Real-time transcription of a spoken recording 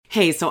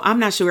Hey, so I'm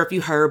not sure if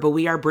you heard, but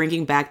we are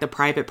bringing back the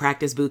private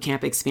practice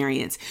bootcamp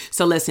experience.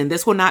 So listen,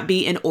 this will not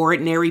be an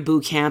ordinary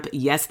bootcamp.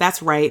 Yes,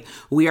 that's right.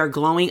 We are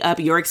glowing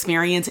up your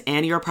experience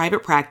and your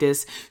private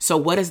practice. So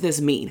what does this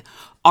mean?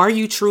 Are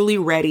you truly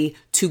ready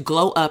to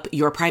glow up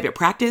your private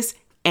practice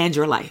and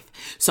your life?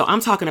 So I'm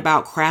talking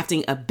about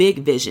crafting a big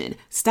vision.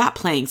 Stop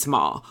playing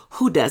small.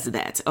 Who does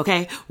that?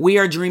 Okay. We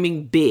are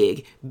dreaming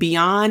big.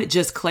 Beyond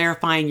just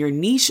clarifying your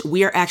niche,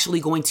 we are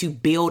actually going to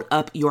build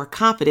up your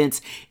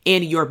confidence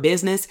in your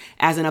business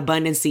as an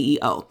abundant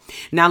CEO.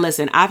 Now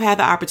listen, I've had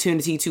the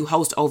opportunity to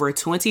host over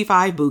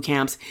 25 boot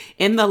camps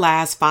in the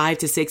last 5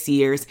 to 6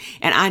 years,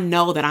 and I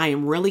know that I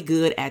am really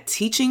good at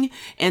teaching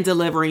and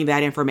delivering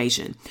that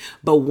information.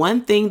 But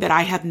one thing that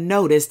I have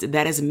noticed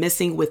that is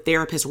missing with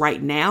therapists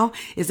right now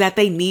is that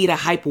they need a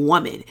hype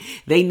woman.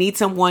 They need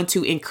someone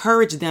to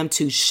encourage them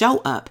to show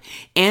up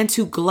and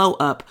to glow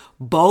up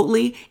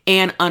boldly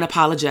and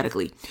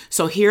unapologetically.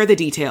 So here are the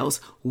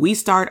details. We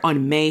start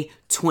on May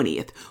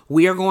 20th.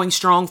 We are going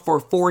strong for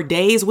 4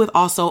 days with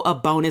also a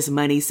bonus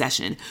money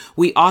session.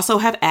 We also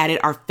have added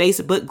our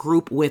Facebook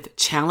group with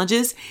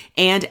challenges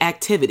and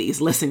activities.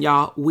 Listen,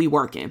 y'all, we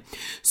working.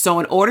 So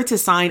in order to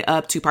sign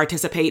up to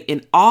participate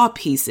in all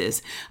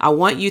pieces, I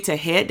want you to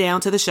head down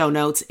to the show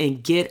notes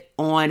and get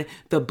on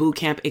the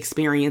bootcamp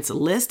experience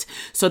list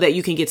so that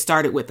you can get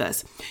started with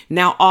us.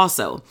 Now,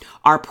 also,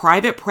 our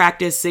private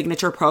practice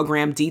signature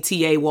program,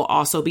 DTA, will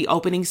also be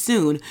opening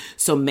soon.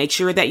 So make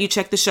sure that you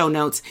check the show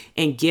notes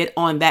and get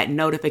on that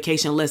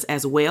notification list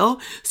as well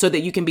so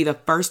that you can be the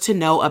first to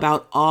know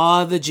about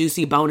all the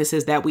juicy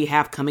bonuses that we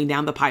have coming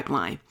down the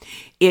pipeline.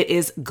 It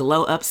is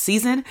glow up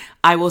season.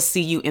 I will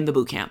see you in the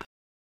bootcamp.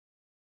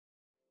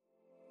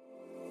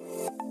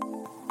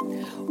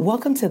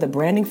 Welcome to the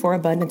Branding for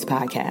Abundance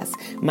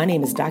podcast. My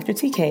name is Dr.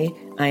 TK.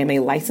 I am a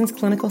licensed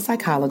clinical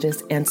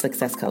psychologist and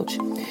success coach.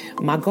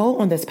 My goal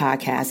on this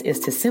podcast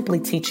is to simply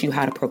teach you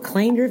how to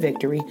proclaim your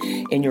victory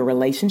in your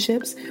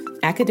relationships,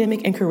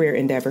 academic and career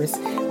endeavors,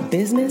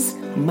 business,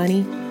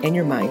 money, and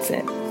your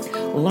mindset.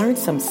 Learn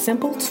some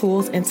simple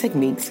tools and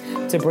techniques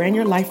to brand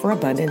your life for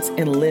abundance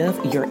and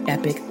live your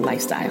epic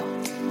lifestyle.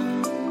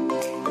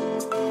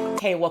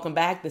 Hey, welcome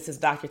back. This is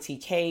Dr.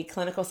 TK,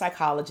 clinical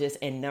psychologist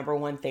and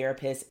 #1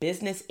 therapist,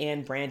 business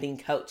and branding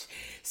coach.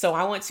 So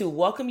I want to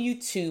welcome you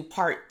to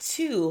part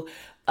 2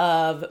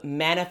 of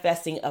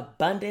manifesting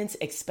abundance,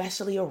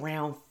 especially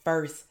around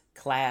first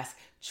class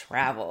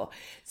travel.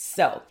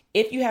 So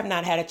if you have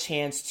not had a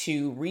chance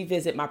to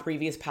revisit my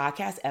previous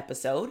podcast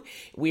episode,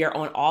 we are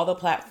on all the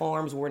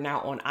platforms. We're now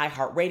on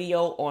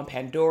iHeartRadio, on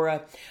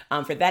Pandora.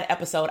 For that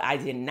episode, I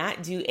did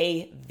not do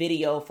a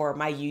video for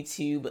my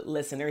YouTube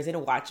listeners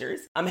and watchers.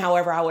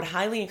 However, I would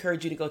highly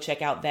encourage you to go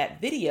check out that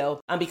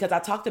video because I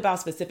talked about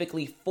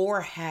specifically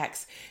 4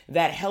 hacks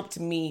that helped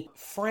me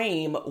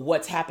frame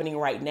what's happening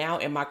right now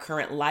in my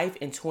current life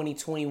in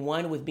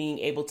 2021 with being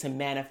able to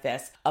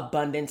manifest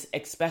abundance,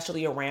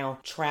 especially around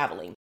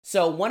traveling.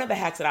 So one of the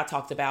hacks that I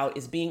talked about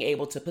is being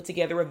able to put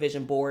together a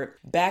vision board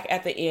back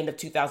at the end of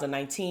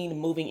 2019,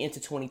 moving into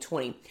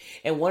 2020.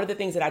 And one of the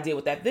things that I did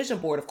with that vision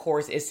board, of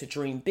course, is to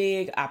dream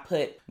big. I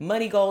put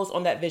money goals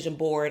on that vision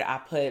board. I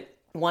put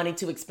wanting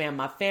to expand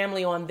my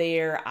family on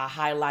there. I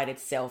highlighted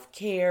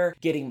self-care,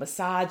 getting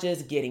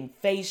massages, getting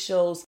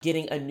facials,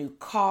 getting a new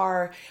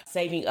car,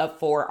 saving up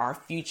for our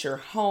future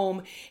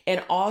home.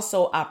 And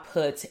also I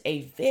put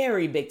a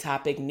very big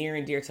topic near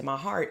and dear to my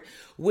heart,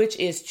 which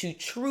is to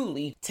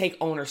truly take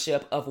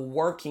ownership of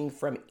working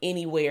from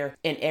anywhere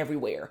and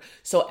everywhere.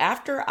 So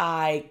after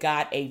I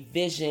got a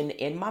vision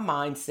in my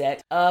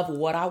mindset of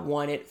what I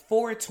wanted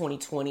for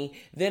 2020,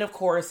 then of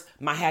course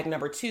my hack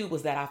number 2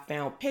 was that I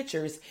found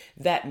pictures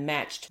that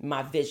matched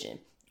my vision.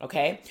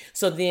 Okay.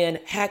 So then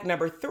hack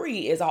number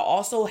 3 is I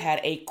also had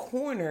a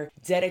corner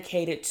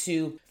dedicated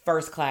to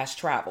first class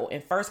travel.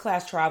 And first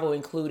class travel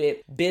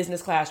included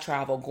business class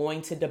travel,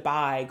 going to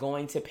Dubai,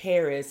 going to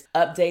Paris,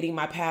 updating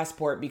my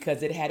passport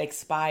because it had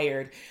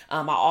expired.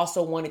 I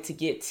also wanted to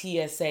get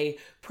TSA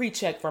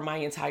pre-check for my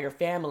entire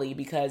family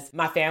because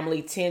my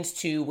family tends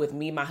to, with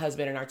me, my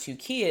husband, and our 2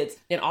 kids,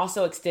 and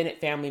also extended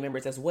family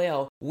members as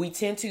well, we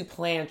tend to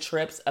plan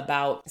trips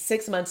about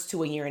 6 months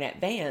to a year in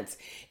advance.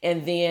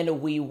 And then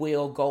we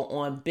will go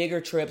on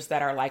bigger trips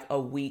that are like a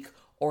week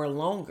or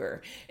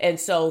longer. And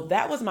so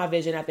that was my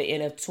vision at the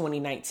end of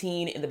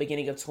 2019, in the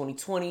beginning of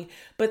 2020.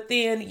 But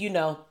then,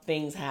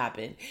 things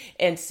happen.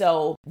 And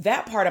so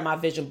that part of my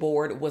vision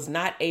board was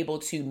not able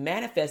to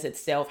manifest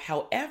itself.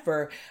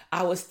 However,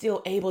 I was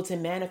still able to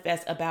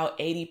manifest about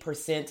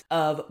 80%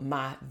 of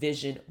my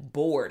vision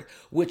board,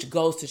 which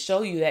goes to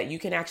show you that you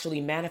can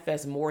actually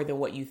manifest more than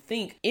what you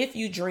think if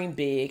you dream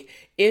big,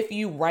 if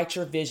you write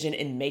your vision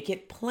and make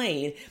it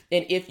plain,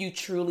 and if you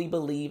truly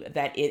believe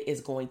that it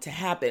is going to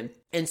happen.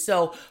 And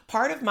so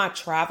part of my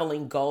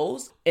traveling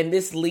goals, and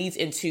this leads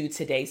into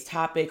today's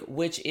topic,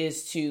 which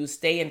is to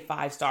stay in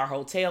 5-star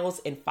hotels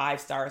and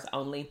 5 stars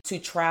only, to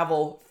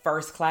travel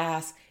first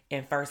class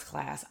and first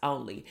class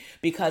only.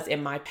 Because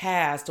in my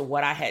past,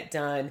 what I had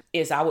done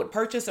is I would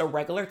purchase a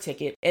regular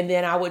ticket and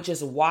then I would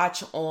just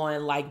watch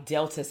on like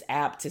Delta's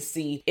app to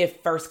see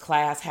if first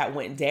class had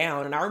went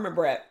down. And I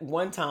remember at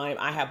one time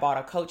I had bought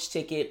a coach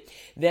ticket,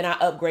 then I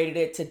upgraded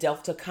it to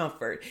Delta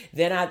Comfort.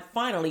 Then I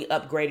finally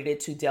upgraded it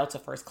to Delta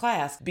First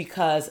Class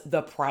because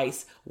the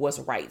price was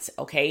right.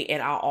 Okay.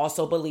 And I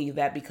also believe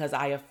that because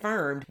I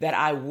affirmed that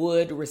I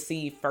would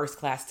receive first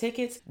class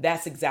tickets,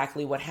 that's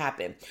exactly what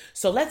happened.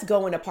 So let's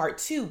go into part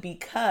 2,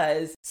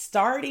 because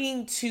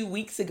starting 2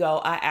 weeks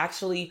ago, I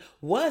actually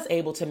was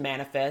able to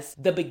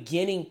manifest the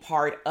beginning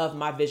part of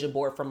my vision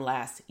board from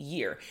last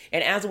year.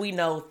 And as we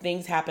know,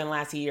 things happened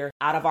last year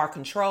out of our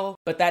control,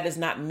 but that does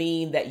not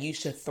mean that you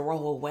should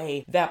throw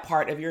away that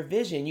part of your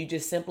vision. You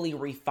just simply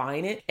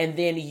refine it and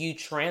then you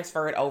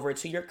transfer it over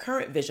to your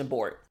current vision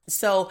board.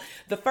 So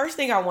the first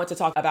thing I want to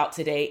talk about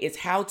today is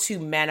how to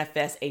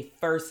manifest a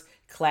first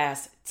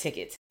class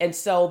ticket. And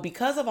so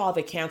because of all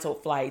the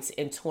canceled flights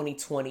in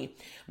 2020,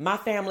 my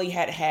family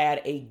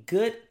had a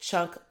good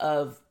chunk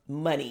of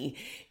money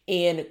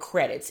in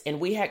credits,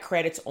 and we had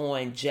credits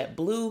on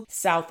JetBlue,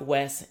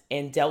 Southwest,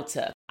 and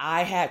Delta.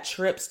 I had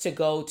trips to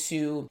go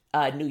to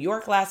New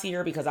York last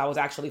year because I was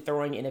actually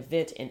throwing an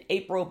event in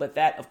April, but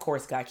that of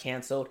course got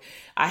canceled.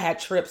 I had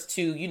trips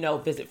to,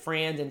 visit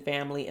friends and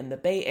family in the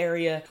Bay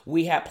Area.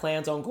 We had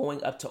plans on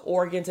going up to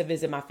Oregon to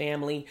visit my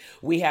family.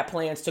 We had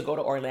plans to go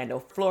to Orlando,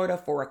 Florida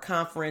for a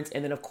conference.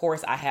 And then of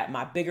course I had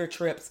my bigger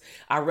trips.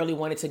 I really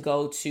wanted to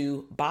go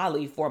to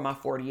Bali for my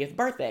 40th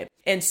birthday.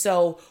 And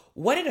so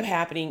what ended up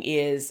happening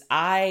is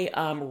I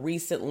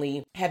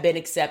recently have been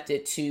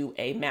accepted to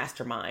a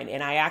mastermind,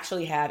 and I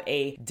actually have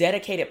a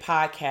dedicated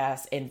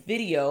podcast and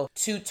video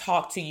to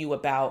talk to you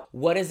about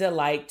what is it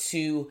like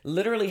to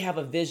literally have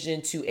a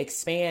vision to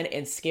expand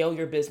and scale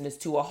your business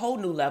to a whole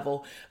new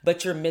level,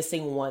 but you're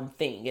missing one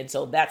thing. And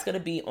so that's going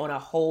to be on a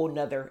whole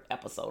nother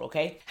episode.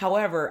 Okay.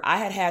 However, I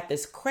had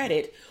this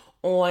credit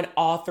on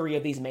all 3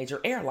 of these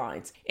major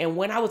airlines. And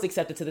when I was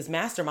accepted to this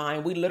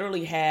mastermind, we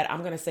literally had,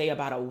 I'm going to say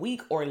about a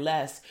week or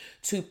less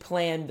to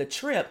plan the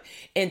trip.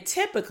 And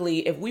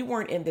typically, if we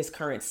weren't in this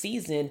current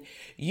season,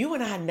 you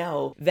and I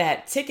know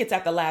that tickets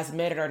at the last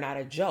minute are not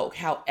a joke.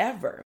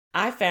 However,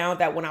 I found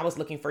that when I was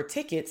looking for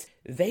tickets,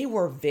 they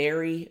were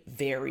very,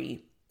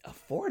 very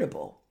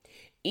affordable.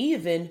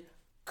 Even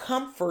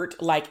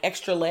comfort, like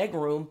extra leg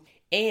room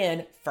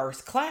and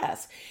first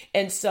class.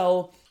 And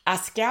so I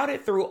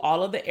scouted through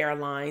all of the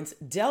airlines.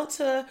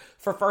 Delta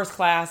for first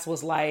class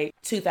was like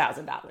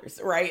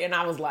 $2,000, right? And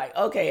I was like,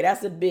 okay,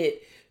 that's a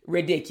bit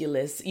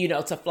ridiculous,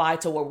 to fly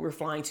to where we were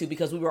flying to,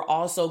 because we were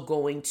also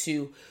going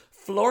to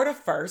Florida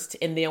first.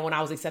 And then when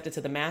I was accepted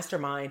to the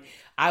mastermind,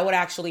 I would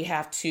actually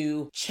have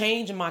to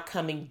change my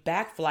coming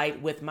back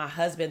flight with my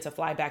husband to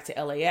fly back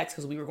to LAX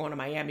because we were going to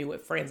Miami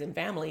with friends and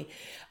family.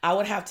 I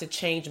would have to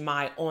change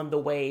my on the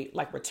way,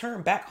 like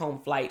return back home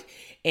flight.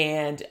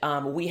 And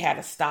we had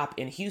a stop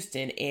in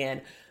Houston,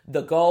 and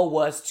the goal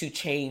was to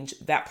change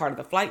that part of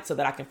the flight so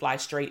that I can fly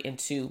straight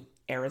into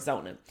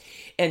Arizona.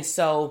 And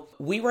so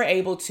we were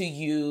able to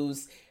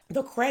use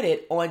the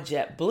credit on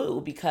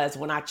JetBlue because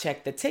when I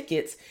checked the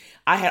tickets,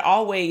 I had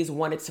always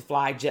wanted to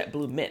fly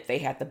JetBlue Mint. They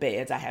had the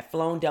beds. I had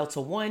flown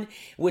Delta One,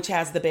 which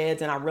has the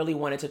beds, and I really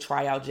wanted to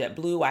try out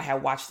JetBlue. I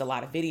had watched a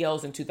lot of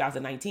videos in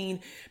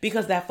 2019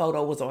 because that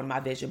photo was on my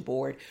vision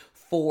board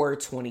for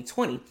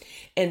 2020.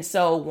 And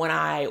so when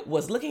I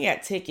was looking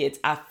at tickets,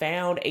 I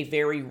found a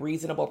very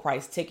reasonable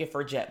price ticket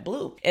for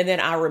JetBlue. And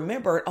then I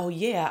remembered, oh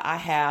yeah, I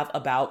have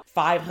about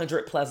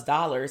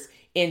 $500+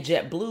 in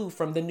JetBlue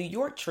from the New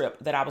York trip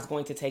that I was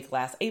going to take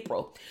last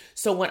April.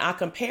 So when I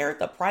compared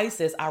the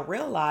prices, I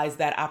realized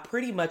that I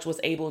pretty much was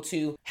able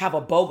to have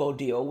a BOGO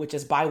deal, which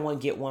is buy one,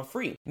 get one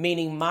free,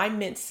 meaning my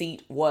Mint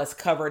seat was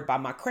covered by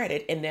my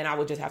credit, and then I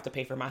would just have to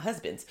pay for my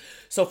husband's.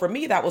 So for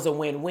me, that was a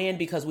win-win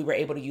because we were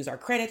able to use our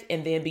credit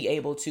and then be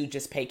able to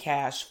just pay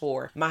cash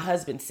for my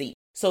husband's seat.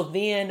 So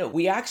then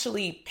we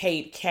actually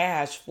paid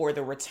cash for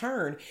the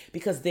return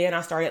because then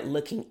I started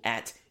looking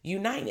at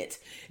United.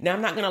 Now,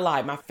 I'm not going to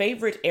lie. My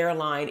favorite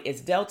airline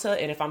is Delta.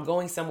 And if I'm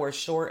going somewhere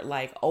short,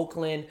 like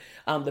Oakland,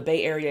 the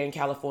Bay Area in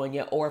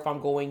California, or if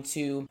I'm going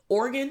to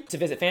Oregon to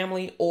visit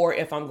family, or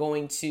if I'm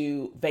going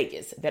to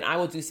Vegas, then I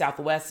will do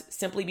Southwest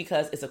simply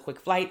because it's a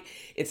quick flight.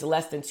 It's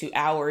less than 2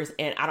 hours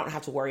and I don't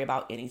have to worry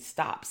about any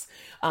stops.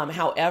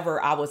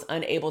 However, I was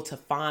unable to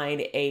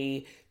find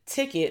a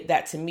ticket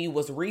that to me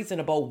was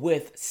reasonable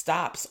with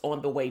stops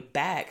on the way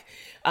back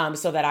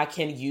so that I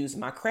can use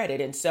my credit.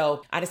 And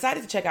so I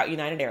decided to check out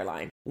United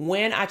Airlines.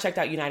 When I checked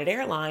out United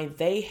Airlines,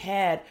 they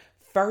had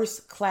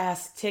first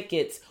class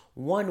tickets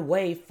one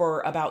way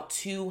for about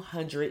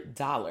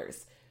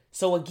 $200.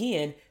 So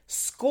again,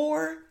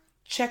 score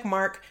check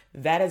mark,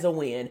 that is a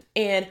win.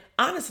 And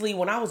honestly,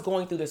 when I was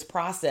going through this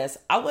process,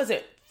 I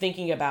wasn't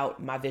thinking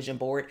about my vision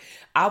board.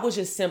 I was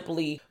just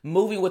simply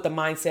moving with the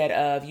mindset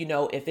of,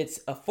 if it's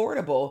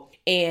affordable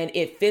and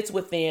it fits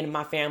within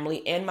my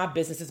family and my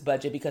business's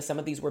budget, because some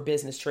of these were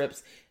business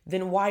trips,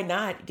 then why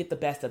not get the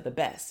best of the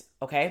best?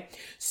 Okay.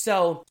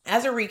 So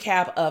as a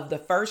recap of the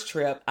first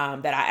trip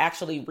that I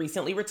actually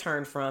recently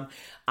returned from,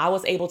 I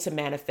was able to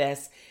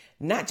manifest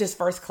not just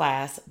first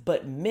class,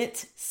 but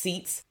mint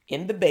seats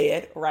in the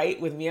bed,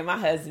 right, with me and my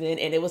husband.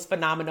 And it was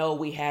phenomenal.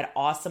 We had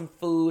awesome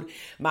food.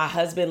 My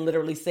husband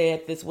literally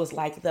said this was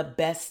like the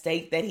best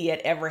steak that he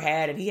had ever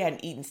had. And he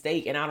hadn't eaten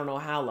steak in I don't know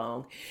how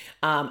long.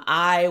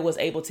 I was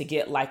able to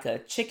get like a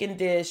chicken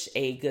dish,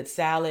 a good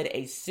salad,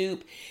 a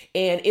soup.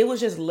 And it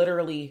was just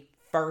literally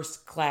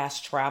first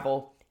class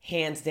travel.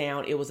 Hands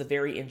down, it was a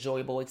very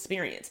enjoyable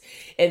experience.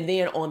 And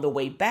then on the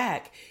way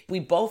back,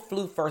 we both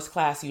flew first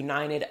class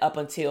United up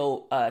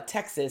until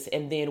Texas.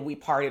 And then we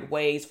parted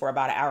ways for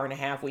about an hour and a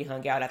half. We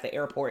hung out at the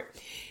airport.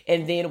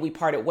 And then we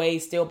parted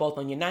ways, still both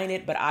on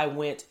United. But I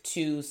went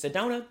to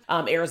Sedona,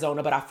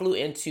 Arizona, but I flew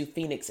into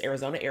Phoenix,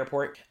 Arizona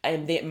airport.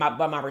 And then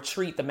my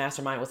retreat, the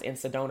mastermind, was in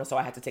Sedona. So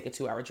I had to take a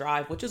 2-hour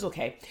drive, which is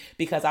okay,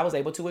 because I was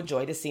able to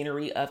enjoy the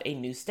scenery of a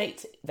new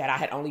state that I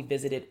had only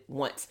visited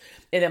once.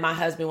 And then my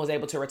husband was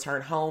able to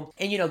return home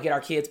and, get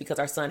our kids because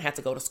our son had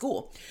to go to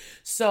school.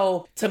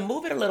 So to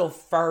move it a little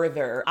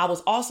further, I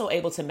was also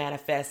able to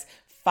manifest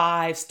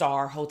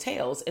 5-star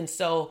hotels. And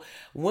so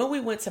when we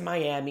went to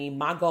Miami,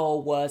 my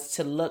goal was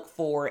to look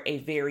for a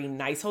very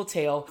nice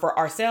hotel for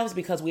ourselves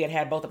because we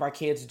had both of our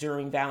kids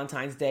during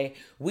Valentine's Day.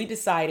 I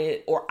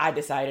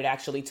decided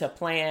actually to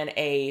plan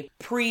a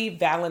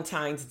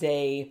pre-Valentine's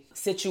Day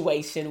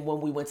situation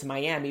when we went to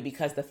Miami,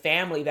 because the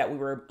family that we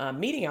were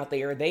meeting out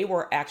there, they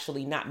were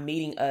actually not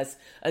meeting us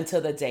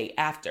until the day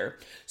after.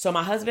 So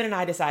my husband and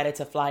I decided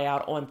to fly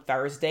out on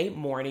Thursday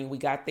morning. We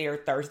got there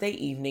Thursday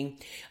evening.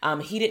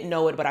 He didn't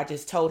know it, but I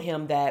just told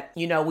him that,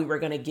 we were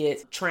going to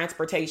get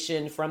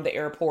transportation from the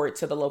airport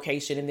to the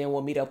location, and then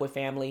we'll meet up with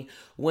family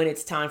when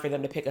it's time for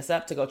them to pick us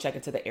up to go check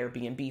into the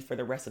Airbnb for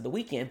the rest of the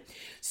weekend.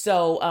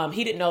 So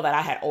he didn't know that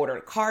I had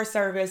ordered car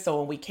service. So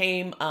when we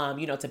came,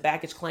 to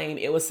baggage claim,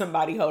 it was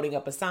somebody holding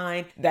up a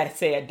sign that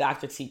said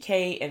Dr.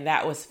 TK, and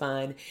that was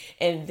fun.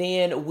 And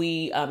then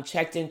we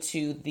checked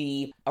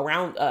into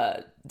around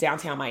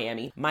downtown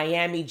Miami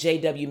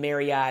JW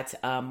Marriott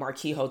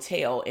Marquis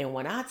Hotel. And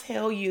when I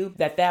tell you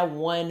that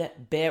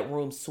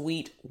 1-bedroom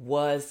suite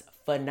was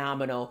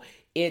phenomenal,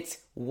 it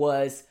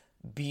was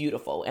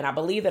beautiful. And I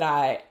believe that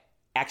I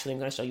actually am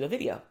going to show you a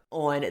video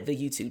on the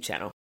YouTube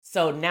channel.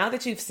 So now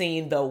that you've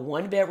seen the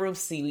 1-bedroom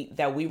suite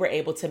that we were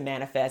able to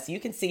manifest, you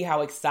can see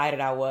how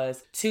excited I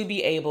was to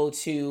be able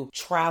to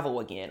travel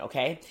again,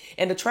 okay?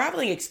 And the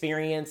traveling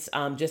experience,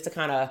 just to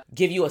kind of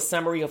give you a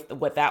summary of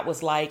what that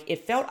was like,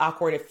 it felt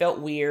awkward, it felt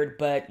weird,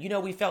 but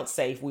we felt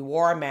safe. We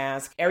wore a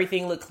mask,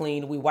 everything looked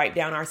clean, we wiped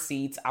down our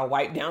seats, I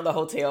wiped down the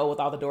hotel with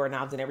all the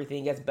doorknobs and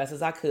everything as best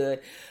as I could.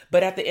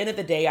 But at the end of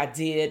the day, I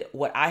did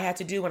what I had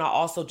to do, and I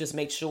also just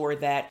made sure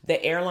that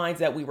the airlines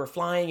that we were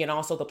flying and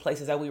also the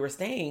places that we were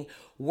staying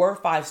were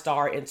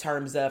 5-star in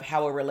terms of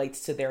how it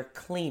relates to their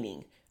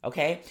cleaning.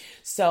 Okay.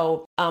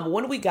 So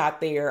when we got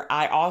there,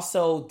 I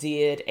also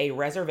did a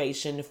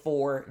reservation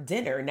for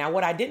dinner. Now,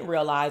 what I didn't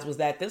realize was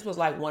that this was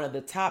like one of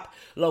the top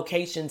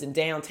locations in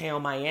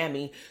downtown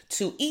Miami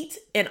to eat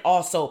and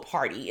also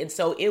party. And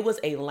so it was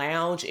a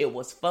lounge. It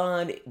was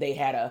fun. They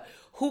had a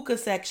hookah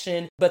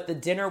section, but the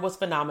dinner was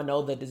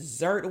phenomenal. The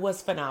dessert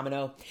was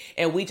phenomenal.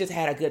 And we just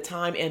had a good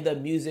time, and the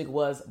music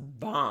was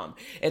bomb.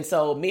 And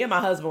so me and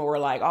my husband were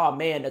like, oh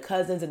man, the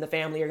cousins and the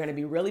family are going to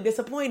be really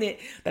disappointed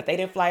that they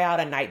didn't fly out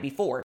a night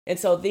before. And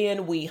so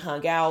then we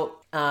hung out,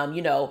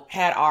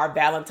 had our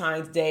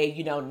Valentine's Day,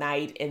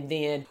 night. And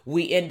then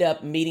we end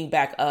up meeting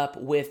back up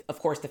with, of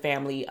course, the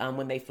family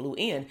when they flew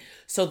in.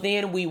 So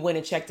then we went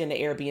and checked into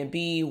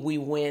Airbnb. We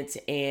went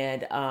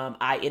and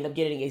I ended up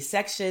getting a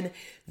section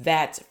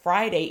that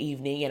Friday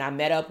evening. And I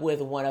met up with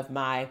one of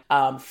my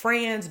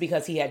friends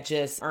because he had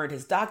just earned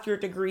his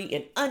doctorate degree.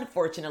 And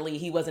unfortunately,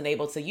 he wasn't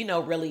able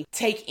to, really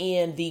take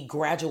in the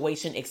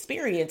graduation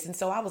experience. And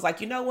so I was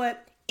like, you know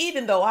what?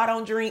 Even though I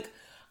don't drink,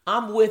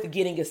 I'm with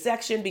getting a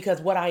section, because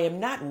what I am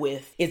not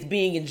with is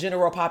being in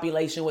general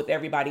population with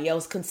everybody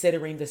else,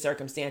 considering the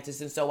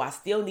circumstances. And so I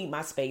still need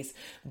my space,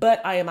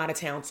 but I am out of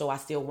town. So I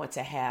still want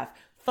to have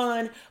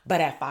fun, but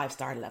at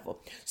 5-star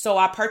level. So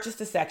I purchased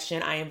a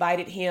section. I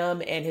invited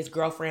him and his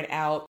girlfriend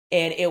out,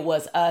 and it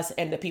was us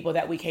and the people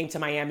that we came to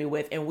Miami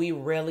with. And we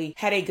really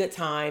had a good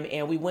time.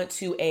 And we went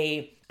to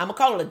I'm gonna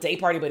call it a day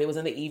party, but it was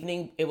in the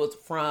evening. It was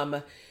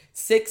from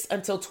 6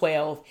 until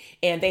 12,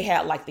 and they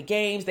had like the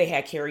games, they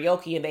had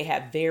karaoke, and they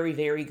had very,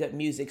 very good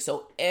music.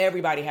 So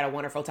everybody had a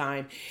wonderful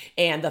time.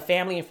 And the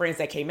family and friends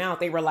that came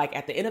out, they were like,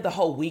 at the end of the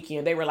whole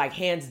weekend, they were like,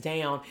 hands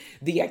down,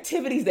 the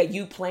activities that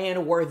you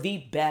planned were the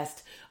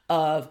best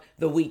of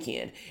the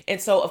weekend.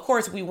 And so, of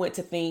course, we went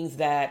to things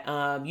that,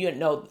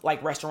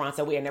 like restaurants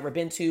that we had never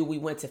been to. We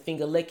went to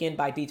Finger Lickin'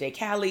 by DJ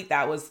Khaled.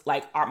 That was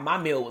like, my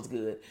meal was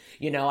good.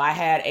 I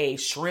had a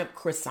shrimp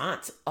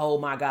croissant. Oh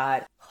my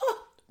God.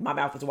 My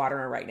mouth is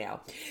watering right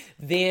now.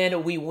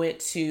 Then we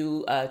went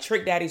to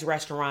Trick Daddy's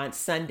restaurant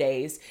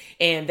Sundays,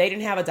 and they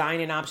didn't have a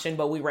dine-in option,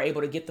 but we were able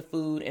to get the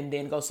food and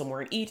then go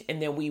somewhere and eat.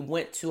 And then we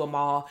went to a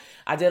mall.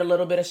 I did a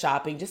little bit of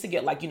shopping just to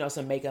get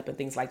some makeup and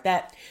things like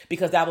that,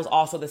 because that was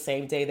also the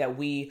same day that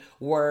we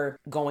were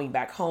going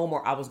back home,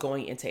 or I was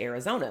going into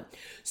Arizona.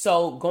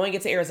 So going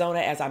into Arizona,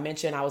 as I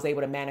mentioned, I was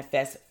able to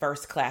manifest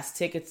first class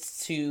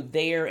tickets to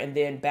there and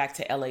then back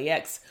to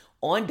LAX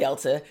on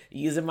Delta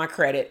using my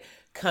credit,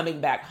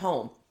 coming back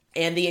home.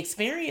 And the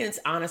experience,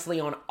 honestly,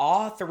 on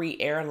all three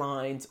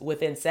airlines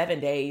within 7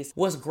 days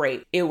was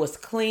great. It was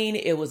clean.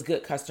 It was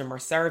good customer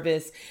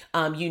service.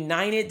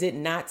 United did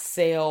not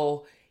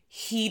sell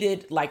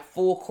heated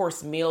full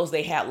course meals.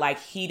 They had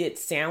heated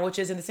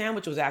sandwiches, and the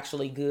sandwich was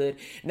actually good.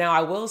 Now,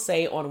 I will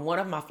say on one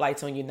of my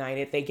flights on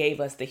United, they gave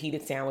us the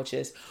heated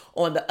sandwiches.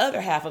 On the other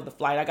half of the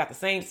flight, I got the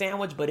same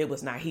sandwich, but it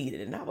was not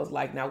heated. And I was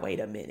like, now wait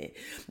a minute,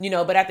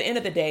 but at the end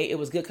of the day, it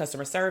was good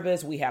customer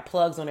service. We had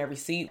plugs on every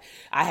seat.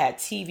 I had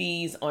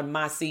TVs on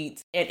my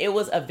seats, and it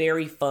was a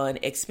very fun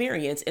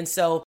experience. And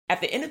so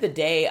at the end of the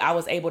day, I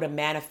was able to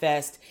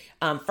manifest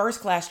first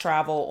class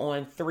travel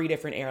on 3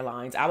 different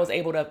airlines. I was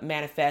able to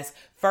manifest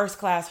first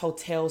class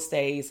hotel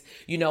stays,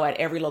 at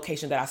every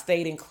location that I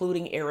stayed,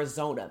 including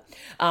Arizona.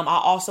 I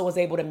also was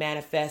able to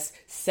manifest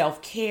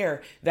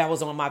self-care that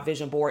was on my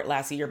vision board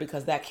last year,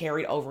 because that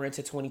carried over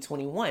into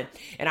 2021.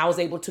 And I was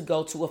able to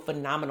go to a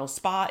phenomenal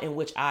spa in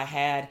which I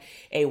had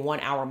a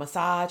 1-hour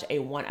massage, a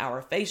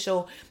 1-hour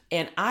facial,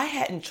 and I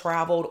hadn't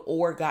traveled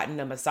or gotten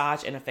a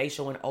massage and a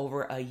facial in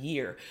over a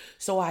year.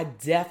 So I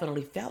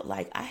definitely felt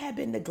like I had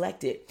been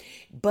neglected,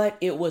 but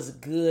it was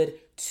good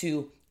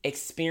to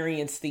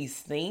experience these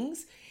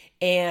things,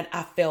 and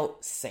I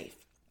felt safe.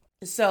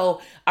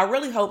 So I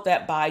really hope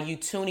that by you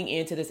tuning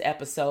into this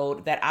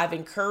episode that I've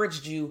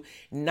encouraged you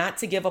not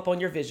to give up on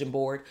your vision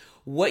board.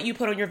 What you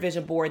put on your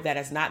vision board that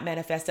has not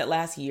manifested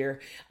last year,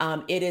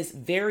 it is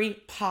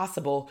very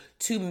possible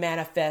to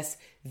manifest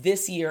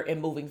this year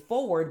and moving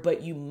forward,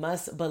 but you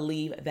must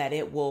believe that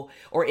it will,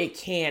 or it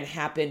can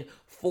happen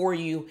for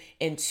you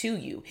and to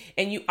you.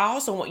 And I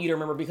also want you to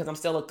remember, because I'm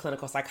still a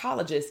clinical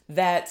psychologist,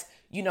 that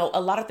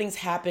a lot of things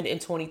happened in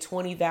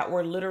 2020 that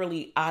were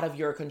literally out of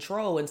your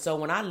control. And so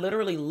when I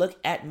literally look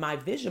at my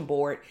vision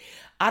board,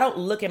 I don't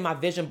look at my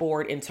vision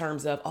board in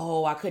terms of,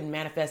 I couldn't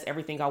manifest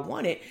everything I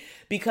wanted,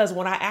 because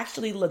when I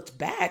actually looked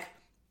back,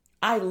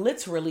 I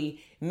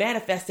literally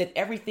manifested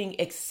everything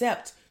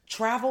except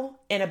travel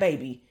and a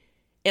baby.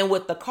 And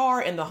with the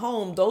car and the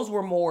home, those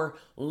were more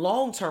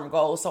long-term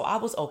goals. So I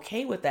was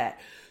okay with that.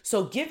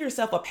 So give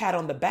yourself a pat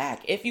on the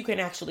back if you can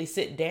actually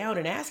sit down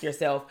and ask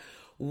yourself,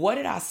 what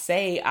did I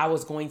say I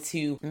was going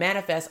to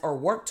manifest or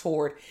work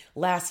toward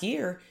last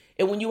year?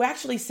 And when you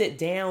actually sit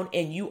down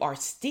and you are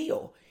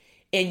still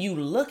and you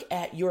look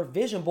at your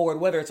vision board,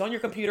 whether it's on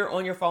your computer,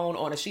 on your phone,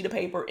 on a sheet of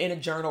paper, in a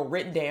journal,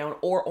 written down,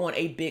 or on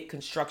a big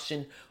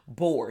construction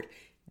board,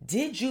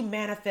 did you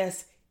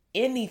manifest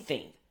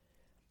anything?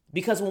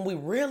 Because when we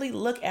really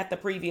look at the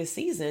previous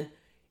season,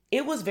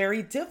 it was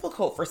very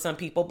difficult for some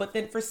people, but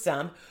then for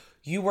some,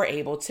 you were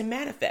able to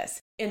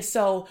manifest. And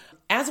so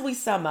as we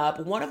sum up,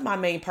 one of my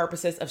main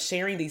purposes of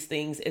sharing these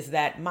things is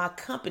that my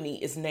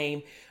company is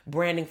named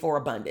Branding for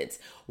Abundance.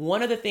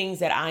 One of the things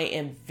that I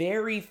am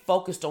very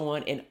focused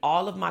on in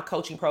all of my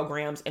coaching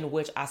programs, in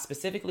which I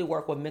specifically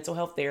work with mental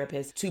health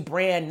therapists to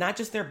brand not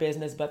just their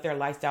business, but their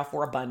lifestyle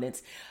for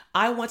abundance.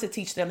 I want to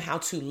teach them how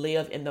to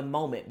live in the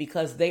moment,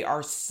 because they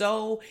are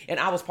so, and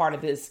I was part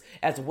of this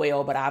as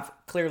well, but I've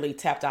clearly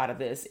tapped out of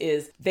this,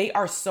 is they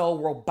are so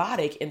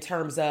robotic in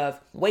terms of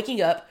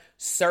waking up,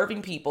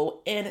 serving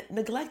people, and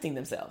neglecting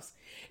themselves.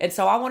 And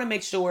so I want to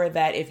make sure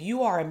that if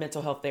you are a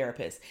mental health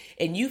therapist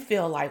and you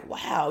feel like,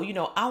 wow,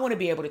 I want to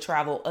be able to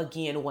travel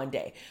again one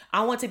day.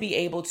 I want to be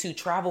able to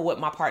travel with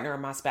my partner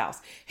and my spouse,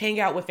 hang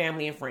out with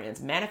family and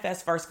friends,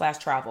 manifest first class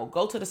travel,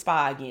 go to the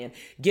spa again,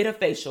 get a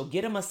facial,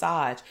 get a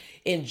massage,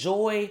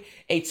 enjoy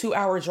a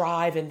 2-hour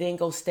drive, and then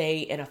go stay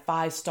in a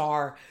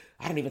 5-star,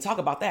 I didn't even talk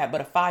about that,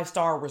 but a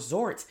 5-star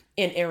resort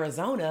in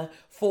Arizona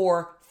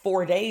for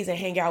 4 days and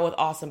hang out with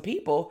awesome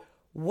people.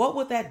 What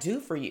would that do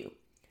for you?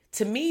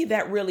 To me,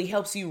 that really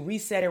helps you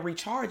reset and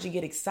recharge and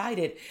get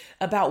excited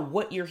about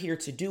what you're here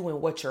to do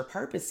and what your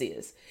purpose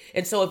is.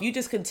 And so if you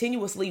just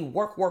continuously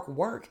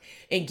work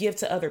and give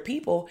to other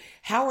people,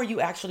 how are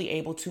you actually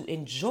able to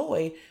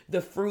enjoy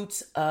the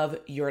fruits of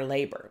your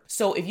labor?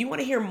 So if you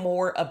want to hear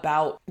more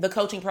about the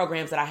coaching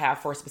programs that I have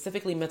for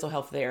specifically mental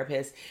health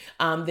therapists,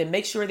 then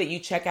make sure that you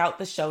check out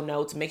the show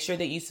notes. Make sure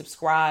that you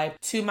subscribe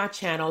to my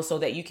channel so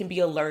that you can be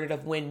alerted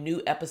of when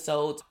new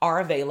episodes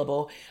are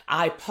available.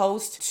 I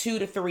post 2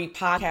 to 3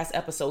 podcasts podcast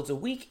episodes a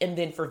week. And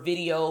then for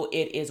video,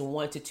 it is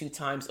 1 to 2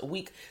 times a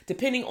week,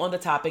 depending on the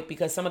topic,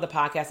 because some of the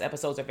podcast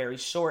episodes are very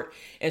short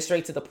and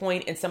straight to the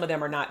point, and some of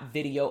them are not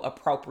video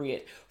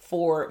appropriate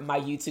for my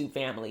YouTube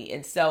family.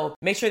 And so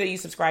make sure that you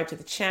subscribe to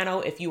the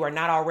channel. If you are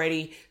not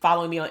already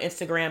following me on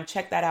Instagram,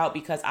 check that out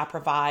because I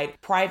provide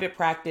private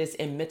practice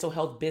and mental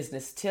health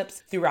business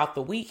tips throughout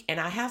the week. And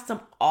I have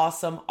some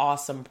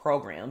awesome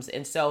programs.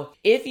 And so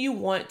if you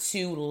want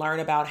to learn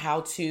about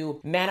how to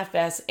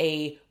manifest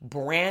a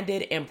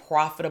branded and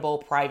profitable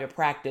private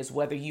practice,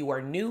 whether you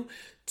are new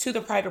to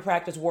the private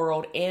practice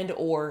world and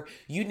or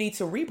you need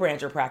to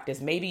rebrand your practice.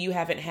 Maybe you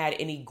haven't had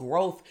any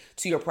growth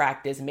to your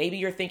practice. Maybe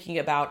you're thinking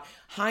about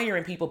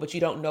hiring people, but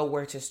you don't know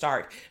where to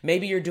start.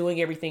 Maybe you're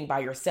doing everything by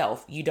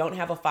yourself. You don't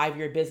have a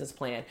 5-year business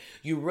plan.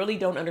 You really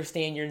don't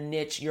understand your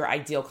niche, your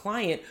ideal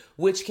client,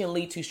 which can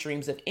lead to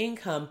streams of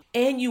income.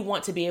 And you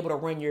want to be able to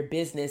run your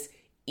business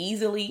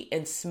easily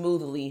and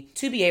smoothly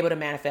to be able to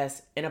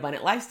manifest an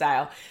abundant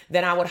lifestyle,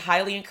 then I would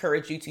highly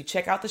encourage you to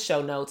check out the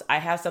show notes. I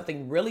have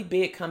something really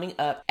big coming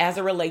up as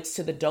it relates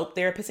to the Dope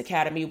Therapist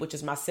Academy, which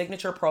is my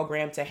signature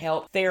program to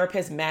help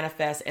therapists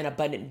manifest an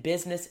abundant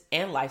business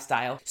and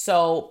lifestyle.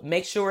 So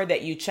make sure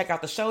that you check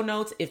out the show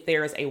notes. If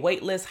there is a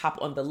wait list, hop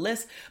on the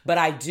list, but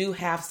I do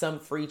have some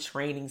free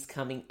trainings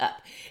coming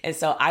up. And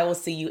so I will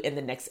see you in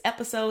the next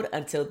episode.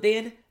 Until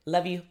then,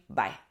 love you.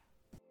 Bye.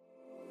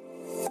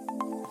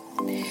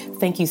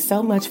 Thank you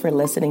so much for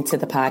listening to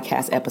the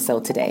podcast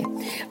episode today.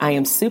 I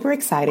am super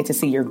excited to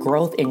see your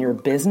growth in your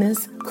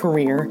business,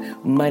 career,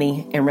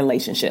 money, and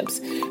relationships.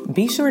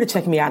 Be sure to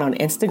check me out on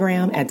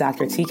Instagram at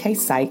Dr. TK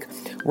Psych,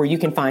 where you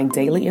can find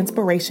daily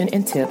inspiration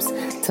and tips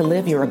to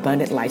live your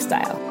abundant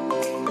lifestyle.